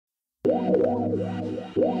You are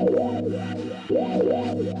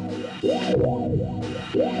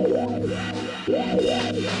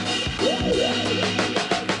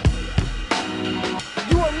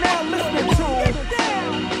now listening to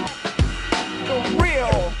the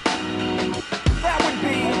real. That would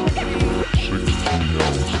be.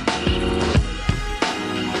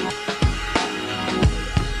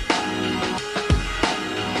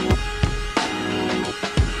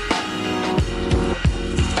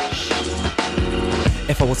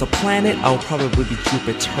 If I was a planet, I would probably be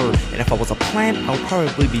Jupiter. And if I was a plant, I would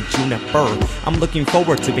probably be Juniper. I'm looking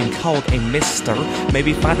forward to being called a mister.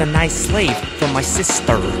 Maybe find a nice slave for my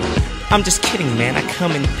sister. I'm just kidding, man, I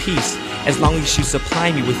come in peace, as long as you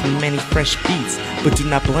supply me with many fresh beats. But do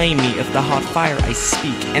not blame me if the hot fire I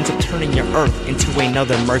speak ends up turning your earth into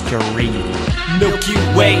another Mercury. Milky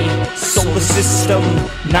Way, solar system,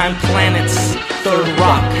 9 planets, 3rd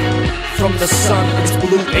rock. From the sun, it's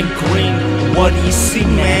blue and green. What do you see,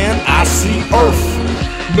 man? I see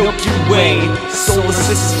Earth. Milky Way, solar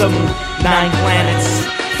system, 9 planets,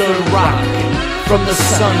 3rd rock. From the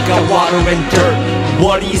sun, got water and dirt.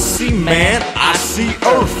 What do you see, man? I see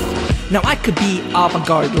Earth. Now I could be Avant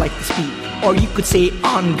Garde like the speed, or you could say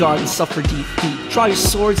En Garde and suffer defeat. Draw your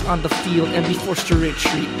swords on the field and be forced to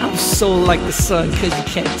retreat. I'm so like the sun cause you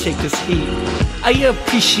can't take this heat. I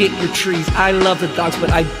appreciate your trees, I love the dogs but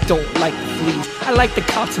I don't like the fleas. I like the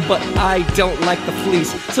cops but I don't like the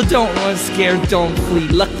fleas. So don't run scared, don't flee.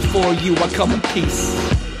 Lucky for you, I come in peace.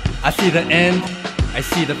 I see the end, I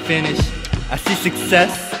see the finish. I see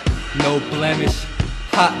success, no blemish.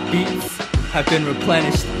 Hot beats have been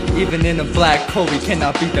replenished. Even in a black hole we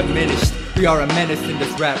cannot be diminished. We are a menace in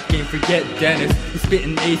this rap game, forget Dennis. We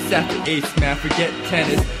spittin' ace after ace, man, forget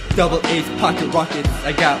tennis. Double ace, pocket rockets,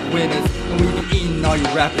 I got winners. And we be eating all you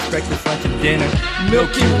rappers, breakfast, lunch, and dinner.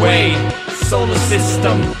 Milky Way, solar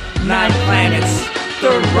system, 9 planets,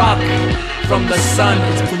 3rd rock. From the sun,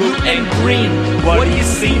 it's blue and green. What do you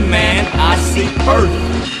see, man? I see Earth.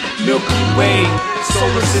 Milky Way,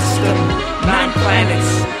 solar system, 9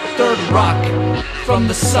 planets, 3rd rock. From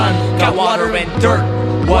the sun, got water and dirt.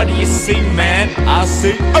 What do you see, man? I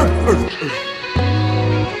see Earth, Earth, Earth.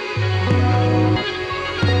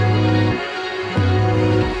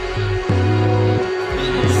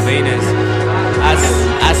 Venus,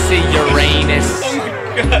 I see Uranus.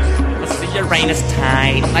 I see Uranus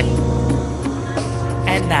tide, like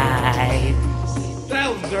at night. That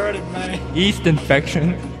was dirty, man. Yeast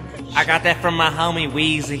infection. I got that from my homie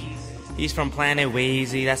Wheezy. He's from planet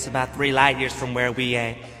Wheezy. That's about 3 light years from where we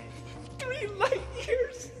at.